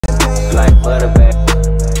like butter, baby.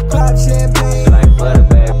 Pop champagne. Like butter,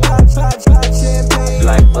 baby. Pop champagne.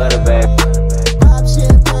 Like butter, baby. Pop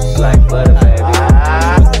champagne. Like butter, baby.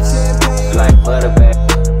 Pop champagne. Like butter, baby.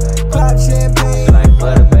 Pop champagne. Like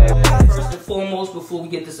butter, baby. First and foremost, before we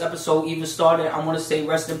get this episode even started, I want to say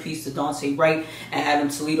rest in peace to Dante Wright and Adam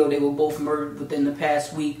Toledo. They were both murdered within the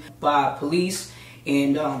past week by police.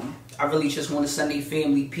 And I really just want to send their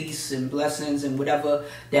family peace and blessings and whatever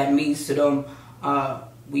that means to them.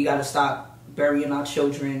 We got to stop burying our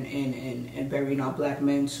children and burying our black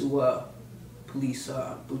men to police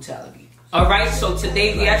brutality. Alright, so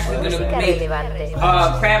today we actually going to make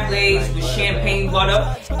crab legs with champagne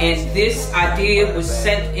butter, and this idea was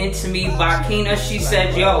sent in to me by Kina. She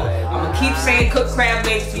said, yo, I'm going to keep saying cook crab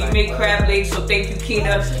legs till you make crab legs, so thank you,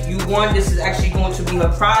 Kina. You won. This is actually going to be her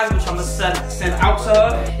prize, which I'm going to send out to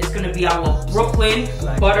her. It's going to be our Brooklyn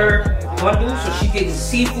butter bundle, so she's getting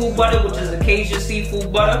seafood butter, which is a Cajun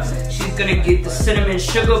seafood butter. She's going to get the cinnamon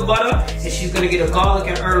sugar butter, and she's going to get a garlic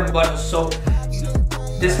and herb butter. So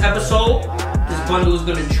this episode, this bundle is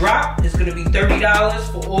gonna drop. It's gonna be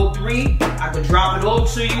 $30 for all three. I could drop it all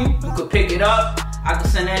to you. You could pick it up. I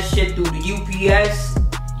could send that shit through the UPS,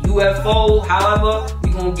 UFO, however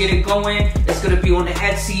we gonna get it going. It's gonna be on the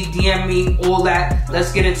Etsy, DM me, all that.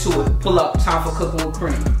 Let's get into it. Pull up, time for cooking with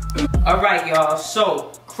cream. All right, y'all,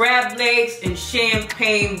 so crab legs and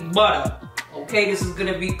champagne butter. Okay, this is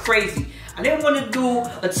gonna be crazy. I didn't want to do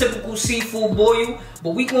a typical seafood boil,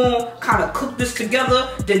 but we gonna kind of cook this together,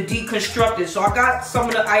 then deconstruct it. So I got some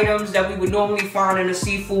of the items that we would normally find in a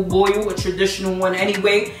seafood boil, a traditional one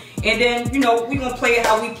anyway. And then, you know, we gonna play it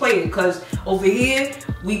how we play it. Because over here,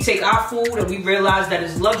 we take our food and we realize that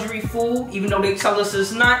it's luxury food, even though they tell us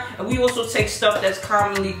it's not. And we also take stuff that's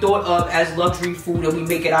commonly thought of as luxury food and we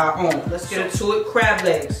make it our own. Let's get into it. Crab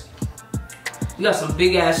legs. We got some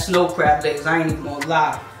big ass snow crab legs, I ain't even gonna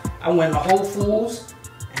lie. I went to Whole Foods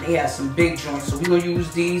and they had some big joints, so we're gonna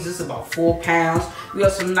use these. It's about 4 pounds. We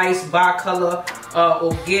got some nice bi-color,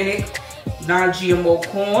 organic, non-GMO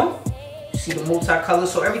corn. You see the multicolor,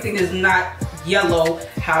 so everything is not yellow.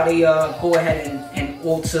 How they go ahead and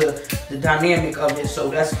alter the dynamic of it, so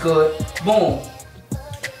that's good. Boom.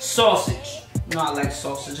 Sausage. You know I like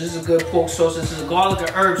sausage. This is a good pork sausage. This is a garlic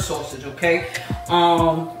and herb sausage. Okay.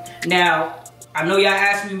 Now, I know y'all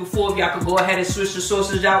asked me before if y'all could go ahead and switch the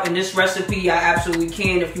sausage out. In this recipe, y'all absolutely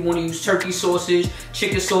can. If you want to use turkey sausage,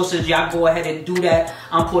 chicken sausage, y'all go ahead and do that.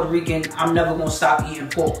 I'm Puerto Rican. I'm never going to stop eating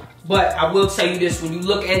pork. But I will tell you this. When you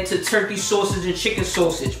look into turkey sausage and chicken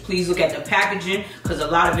sausage, please look at the packaging because a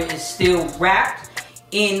lot of it is still wrapped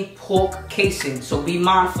in pork casing. So be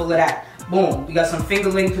mindful of that. Boom. We got some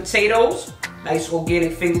fingerling potatoes. Nice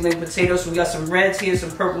organic fingerling potatoes. So we got some reds here,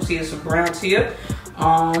 some purples here, some browns here.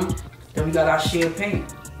 Then we got our champagne.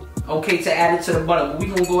 Okay, to add it to the butter. But we're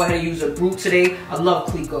going to go ahead and use a brute today. I love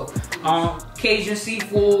Clico. Cajun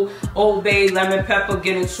seafood, Old Bay, lemon pepper,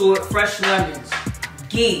 get into it. Fresh lemons.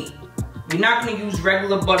 Ghee. We're not going to use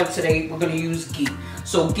regular butter today. We're going to use ghee.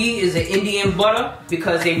 So ghee is an Indian butter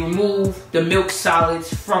because they remove the milk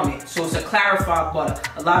solids from it. So it's a clarified butter.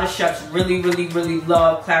 A lot of chefs really, really, really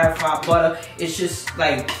love clarified butter. It's just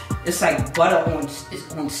like, it's like butter on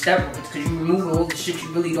steroids because you remove all the shit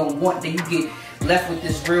you really don't want. Then you get left with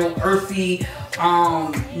this real earthy,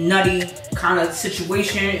 nutty kind of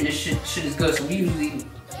situation, and this shit is good. So we usually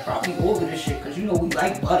probably order this shit because you know we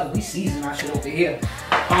like butter. We season our shit over here.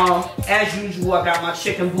 As usual, I got my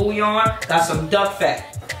chicken bouillon, got some duck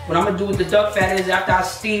fat. What I'm gonna do with the duck fat is after I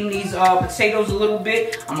steam these potatoes a little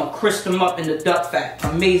bit, I'm gonna crisp them up in the duck fat.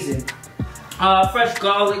 Amazing. Fresh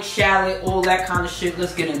garlic, shallot, all that kind of shit.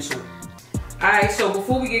 Let's get into it. Alright, so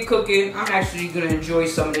before we get cooking, I'm actually gonna enjoy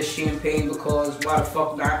some of this champagne because why the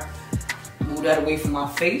fuck not? Move that away from my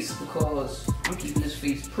face because I'm keeping this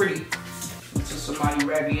face pretty until somebody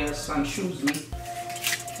raggedy ass son chooses me.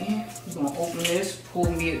 Okay, I'm gonna open this, pour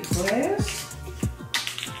me a glass.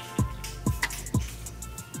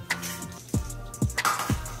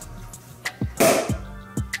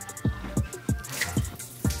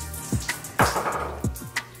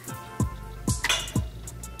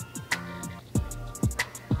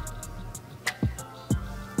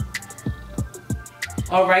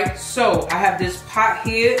 Alright, so I have this pot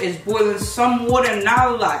here. It's boiling some water, not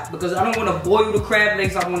a lot, because I don't want to boil the crab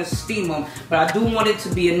legs, I want to steam them. But I do want it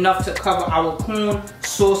to be enough to cover our corn,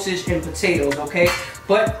 sausage, and potatoes, okay?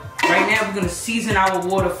 But right now we're going to season our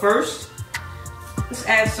water first. Let's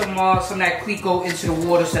add some of that Clico into the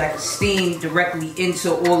water so that I can steam directly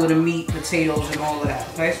into all of the meat, potatoes, and all of that,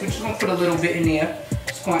 okay? So we're just going to put a little bit in there.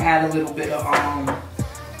 Just going to add a little bit of,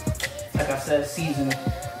 like I said, seasoning.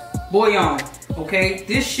 Bouillon. Okay,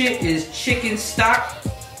 this shit is chicken stock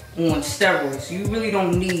on steroids. So you really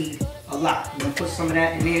don't need a lot. You're gonna put some of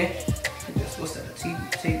that in there. What's that? A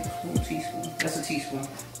teaspoon? That's a teaspoon.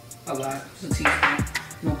 A lot. It's a teaspoon.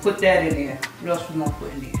 I'm gonna put that in there. What else we gonna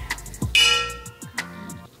put in there?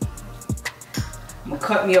 I'm gonna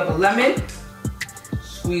cut me up a lemon.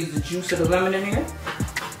 Squeeze the juice of the lemon in here.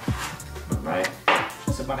 Alright.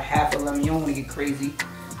 It's about a half a lemon. You don't wanna get crazy.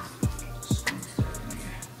 Squeeze that in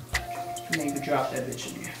there. And then you can drop that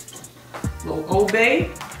bitch in there. Little Old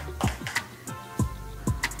Bay.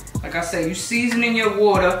 Like I said, you seasoning your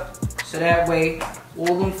water so that way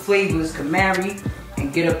all them flavors can marry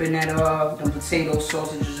and get up in that them potatoes,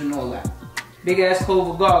 sausages, and all that. Big ass clove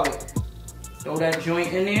of garlic. Throw that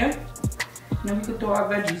joint in there. And then we can throw our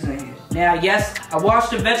veggies in here. Now, yes, I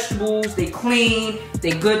washed the vegetables. They clean.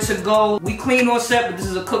 They good to go. We clean on set, but this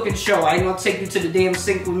is a cooking show. I ain't gonna take you to the damn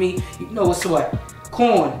sink with me. You know what's what.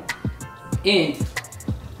 Corn in.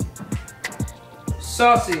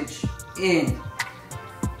 Sausage in.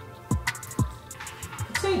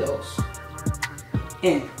 Potatoes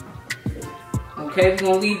in. Okay, we're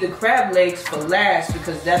gonna leave the crab legs for last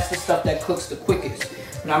because that's the stuff that cooks the quickest.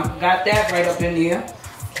 And I got that right up in there.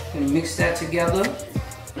 Gonna mix that together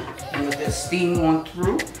and let that steam on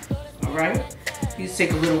through. Alright. These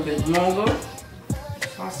take a little bit longer.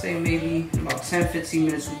 So I'll say maybe about 10-15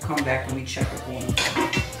 minutes we come back and we check up on them.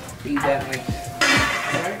 Leave that like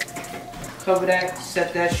that. Alright. Cover that,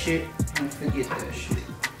 set that shit, and forget that shit.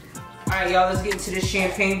 Alright, y'all, let's get into this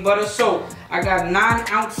champagne butter. So I got 9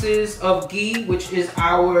 ounces of ghee, which is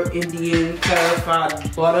our Indian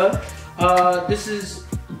clarified butter.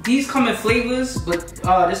 These come in flavors, but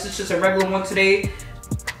this is just a regular one today.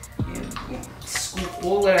 And scoop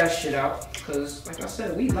all of that shit out, because like I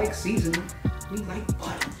said, we like seasoning. We like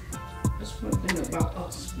butter. That's one thing about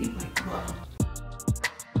us. We like butter.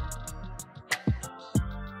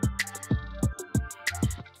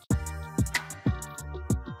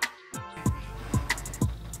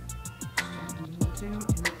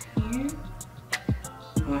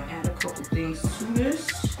 I'm gonna add a couple things to this.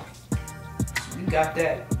 So we got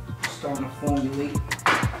that starting to formulate.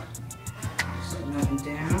 So nothing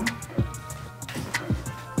down.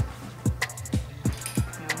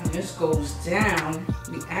 Now when this goes down,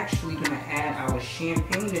 we actually gonna add our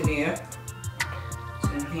champagne in there to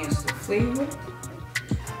enhance the flavor.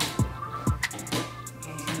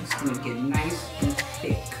 And it's gonna get nice and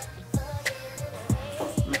thick.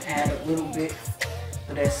 I'm gonna add a little bit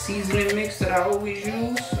of that seasoning mix that I always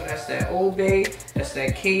use. So that's that Old Bay, that's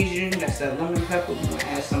that Cajun, that's that lemon pepper. We're gonna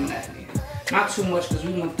add some of that in there. Not too much because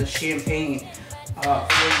we want the champagne flavor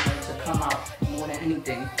to come out more than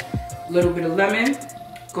anything. A little bit of lemon.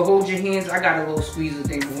 You can hold your hands. I got a little squeezer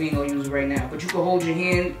thing, but we ain't gonna use it right now. But you can hold your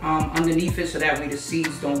hand underneath it so that way the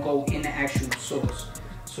seeds don't go in the actual sauce.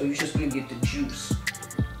 So you're just gonna get the juice.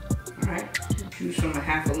 Alright, juice from a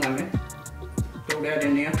half a lemon. Throw that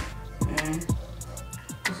in there. And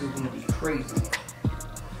this is gonna be crazy.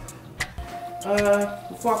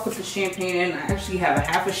 Before I put the champagne in, I actually have a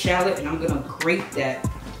half a shallot and I'm gonna grate that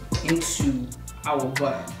into our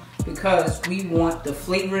butter because we want the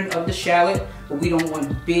flavoring of the shallot, but we don't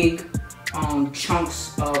want big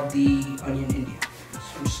chunks of the onion in there. So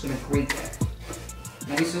I'm just gonna grate that.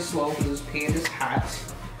 Nice and slow because this pan is hot.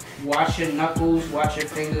 Watch your knuckles, watch your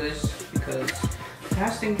fingers, because the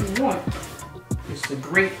last thing you want is to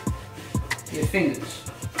grate your fingers.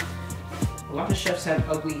 A lot of chefs have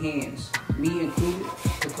ugly hands, me included,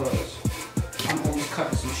 because I'm always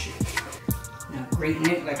cutting some shit. Now grating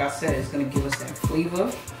it, like I said, is gonna give us that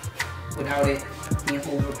flavor without it being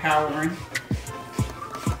overpowering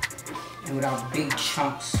and without big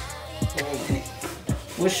chunks all in it.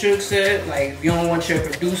 What Suge said, like if you don't want your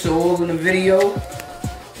producer all in the video,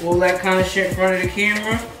 all that kind of shit in front of the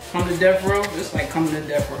camera, come to death row, it's like coming to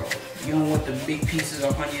death row. You don't want the big pieces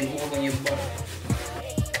of onion all in your butter.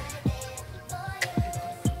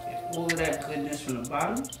 All of that goodness from the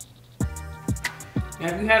bottom. Now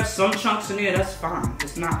if you have some chunks in there, that's fine.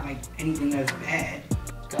 It's not like anything that's bad.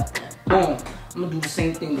 Got that. Boom. I'm gonna do the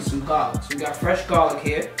same thing with some garlic. So we got fresh garlic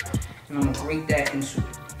here, and I'm gonna grate that into it.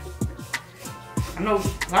 I know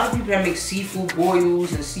a lot of people that make seafood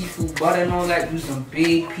boils and seafood butter and all that use some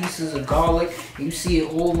big pieces of garlic. And you see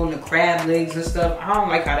it all on the crab legs and stuff. I don't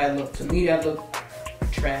like how that looks. To me, that look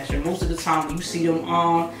trash. And most of the time, when you see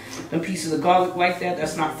them pieces of garlic like that,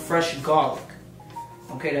 that's not fresh garlic.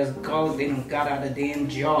 Okay, that's garlic they done got out of the damn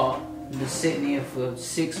jar and been sitting there for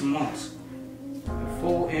 6 months.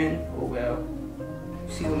 Full in, oh well.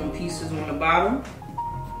 See all them pieces on the bottom?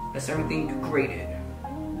 That's everything you grated.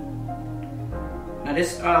 Now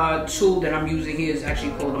this tool that I'm using here is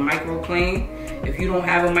actually called a microplane. If you don't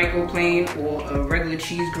have a microplane or a regular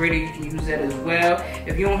cheese grater, you can use that as well.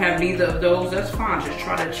 If you don't have neither of those, that's fine. Just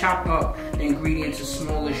try to chop up the ingredients as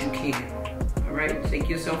small as you can. All right, take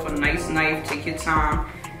yourself a nice knife, take your time,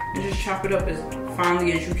 and just chop it up as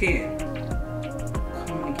finely as you can.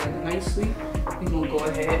 Come together nicely. We're gonna go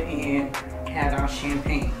ahead and add our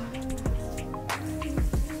champagne.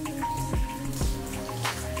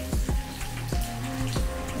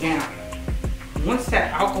 Now, once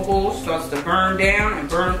that alcohol starts to burn down and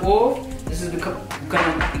burn off, this is gonna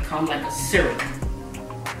become like a syrup.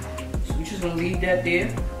 So we're just gonna leave that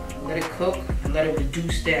there, let it cook, and let it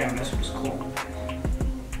reduce down. That's what it's called.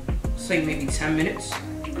 Say maybe 10 minutes.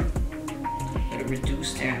 Let it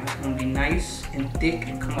reduce down. It's gonna be nice and thick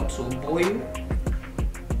and come up to a boil.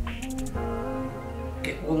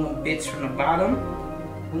 Get all the bits from the bottom.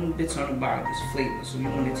 All the bits on the bottom is flavor. So you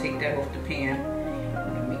want to take that off the pan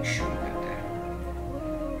and make sure you got that.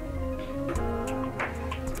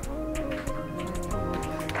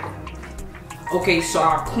 Okay, so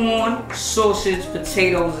our corn, sausage,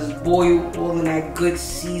 potatoes is boiled, all in that good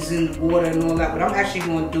seasoned water and all that. What I'm actually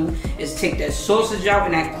going to do is take that sausage out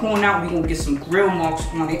and that corn out. We're going to get some grill marks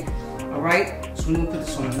on it. All right, so we're going to put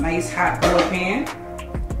this on a nice hot grill pan.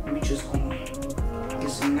 And we're just going to get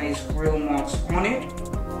some nice grill marks on it.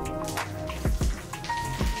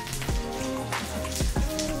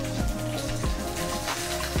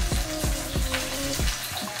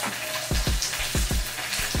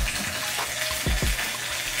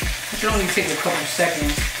 It should only take a couple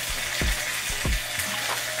seconds.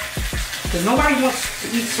 Because nobody wants to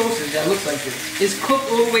eat sausage that looks like this. It's cooked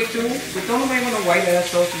all the way through, but don't nobody want a white ass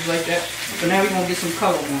sausage like that. So now we're going to get some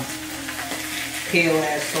color on it. Pale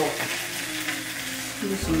ass sausage.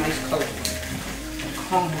 Get some nice color on it.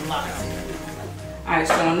 Caramelize it. Alright,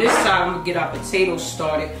 so on this side, I'm going to get our potatoes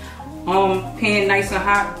started. Pan nice and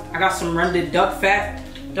hot. I got some rendered duck fat.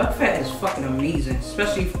 Duck fat is fucking amazing,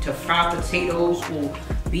 especially to fry potatoes or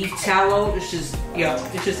beef tallow. It's just,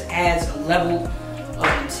 it just adds a level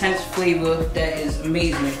of intense flavor that is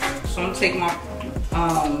amazing. So I'm gonna take my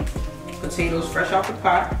potatoes fresh out the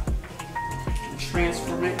pot, and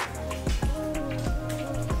transfer it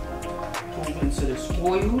over into this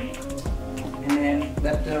oil, and then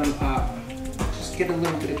let them just get a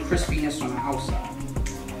little bit of crispiness on the outside.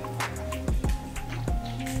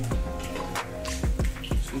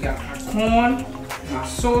 We got our corn and our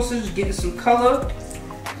sausage getting some color,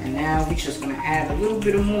 and now we're just gonna add a little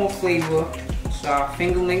bit of more flavor to our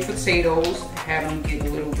fingerling potatoes, have them get a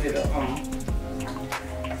little bit of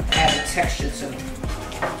added texture to them.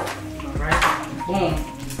 All right, boom.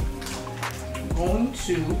 I'm going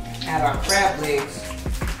to add our crab legs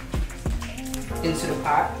into the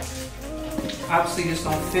pot. Obviously, this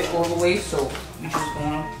don't fit all the way, so we're just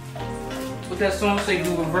gonna put that song say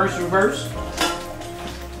do reverse, reverse.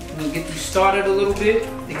 We're gonna get these started a little bit.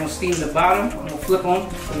 They're gonna steam the bottom. I'm gonna flip them,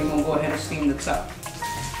 and they're gonna go ahead and steam the top.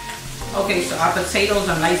 Okay, so our potatoes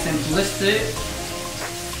are nice and blistered.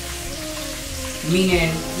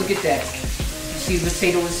 Meaning, look at that. You see the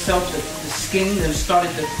potato itself, the skin that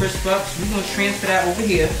started to crisp up. So we're gonna transfer that over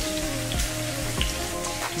here.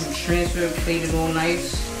 I'm gonna transfer it, plate it all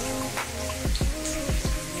nice.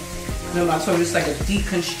 Remember, I told you it's like a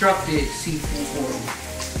deconstructed seafood oil.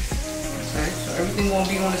 Okay, so everything gonna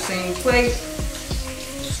be on the same plate.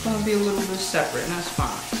 It's gonna be a little bit separate, and that's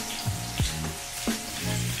fine.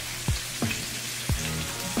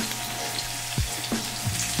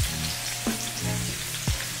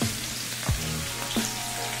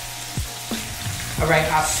 All right,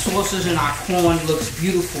 our sausage and our corn looks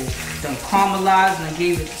beautiful. Done caramelized, and I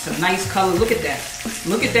gave it some nice color. Look at that.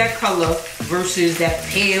 Look at that color versus that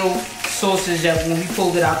pale sausage that when we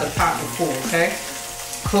pulled it out the pot before, okay?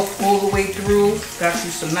 Cooked all the way through. Got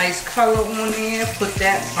you some nice color on there. Put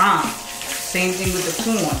that bomb. Same thing with the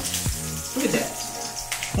corn. Look at that.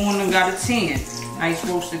 Corn done got a tan. Nice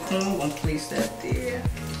roasted corn. Gonna place that there.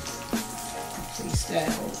 Place that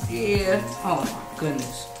over there. Oh my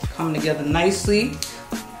goodness. Coming together nicely.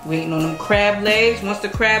 Waiting on them crab legs. Once the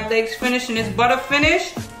crab legs finish and this butter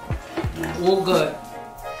finish, all good.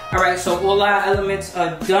 Alright, so all our elements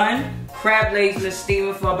are done. Crab legs been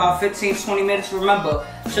steaming for about 15-20 minutes. Remember,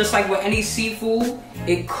 just like with any seafood,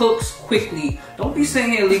 it cooks quickly. Don't be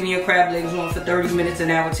sitting here leaving your crab legs on for 30 minutes and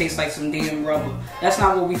now it tastes like some damn rubber. That's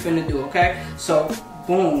not what we finna do, okay? So,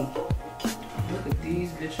 boom. Look at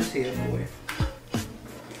these bitches here, boy.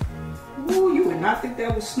 Ooh, you would not think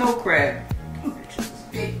that was snow crab. Them bitches is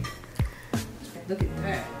big. Look at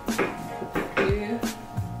that. Put it there.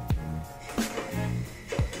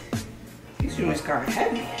 These joints kinda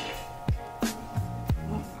heavy.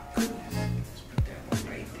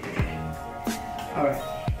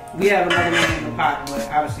 We have another one in the pot, but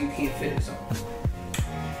obviously you can't fit it. So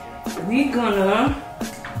we're gonna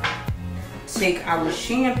take our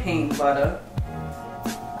champagne butter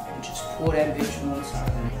and just pour that bitch on the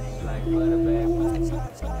side. Like butter, baby.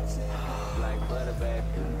 Like butter, baby.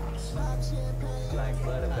 Like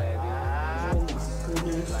butter, baby. Oh my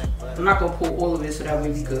goodness. I'm not gonna pour all of it so that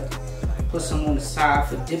way we could put some on the side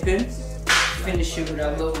for dipping. Finish it with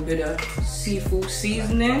a little bit of seafood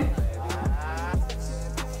seasoning.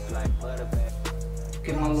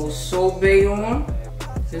 Get my little sorbet on.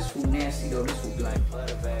 This food nasty though, this food black.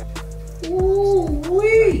 Ooh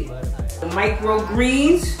wee! The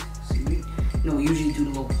microgreens. See, we usually do the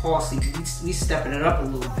little parsley. We stepping it up a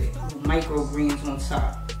little bit. Little microgreens on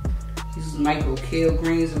top. These is micro kale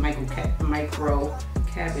greens and micro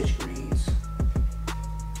cabbage greens.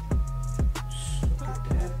 Look at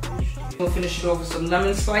that bitch. We'll finish it off with some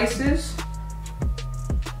lemon slices.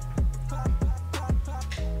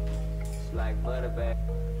 Like butter, baby.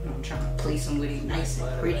 I'm trying to place them with it nice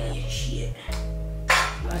and pretty and shit.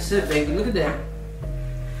 That's it, baby. Look at that.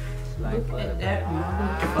 Look at that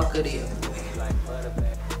motherfucker there, boy.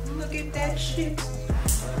 Look at that shit.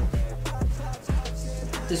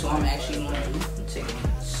 This is what I'm actually gonna do. I'm taking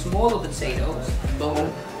smaller potatoes,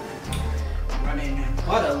 boom. Run in that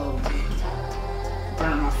butter a little bit.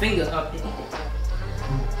 Burn my finger up in it.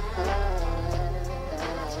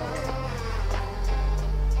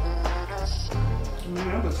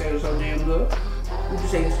 That potatoes so damn good. We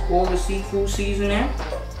just take all the seafood seasoning,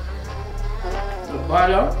 the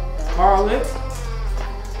butter, garlic.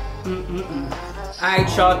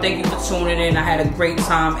 Alright y'all, thank you for tuning in. I had a great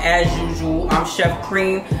time as usual. I'm Chef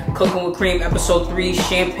Cream, Cooking with Cream, episode 3,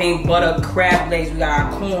 champagne butter crab legs. We got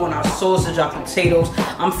our corn, our sausage, our potatoes.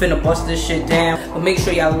 I'm finna bust this shit down. But make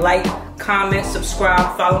sure y'all like, comment,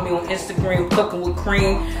 subscribe, follow me on Instagram, Cooking with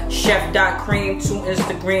Cream, chef.cream, 2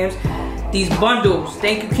 Instagrams. These bundles,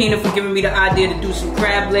 thank you Keena for giving me the idea to do some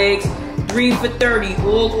crab legs. 3 for $30,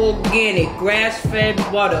 all organic, grass-fed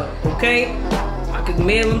butter, okay? I could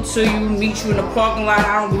mail them to you, meet you in the parking lot.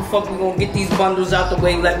 I don't give a fuck, we're gonna get these bundles out the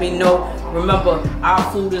way, let me know. Remember, our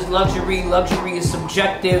food is luxury, luxury is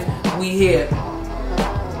subjective, we here.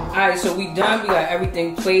 Alright, so we done, we got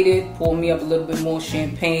everything plated. Pour me up a little bit more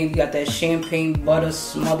champagne. We got that champagne butter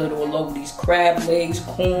smothered all over these crab legs,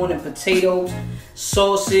 corn and potatoes,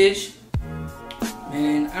 sausage.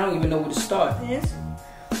 Man, I don't even know where to start.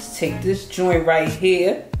 Let's take this joint right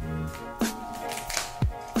here.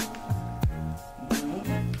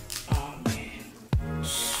 Oh man.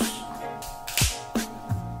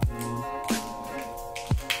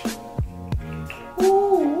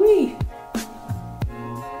 Ooh wee.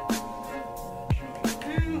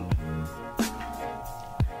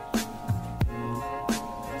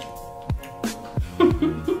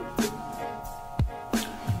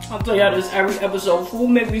 I'll tell y'all this every episode. Food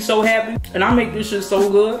make me so happy. And I make this shit so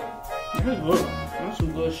good. That's good. That's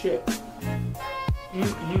some good shit.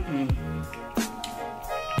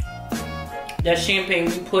 That champagne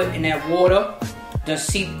we put in that water, then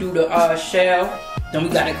seep through the shell. Then we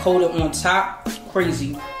got it coated on top.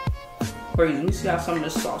 Crazy. Crazy. Let me see how some of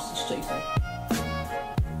this sauce is tasting.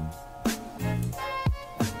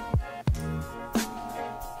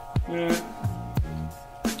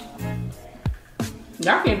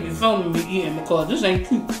 Y'all can't be filming me eating because this ain't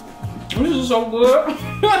cute. This is so good.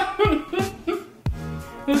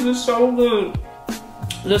 This is so good.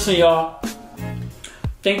 Listen, y'all.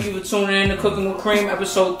 Thank you for tuning in to Cooking with Cream,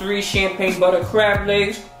 episode 3, champagne butter crab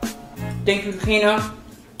legs. Thank you, Keena.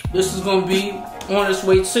 This is gonna be on its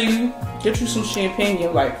way to you. Get you some champagne in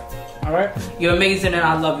your life. Alright? You're amazing and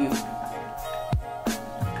I love you.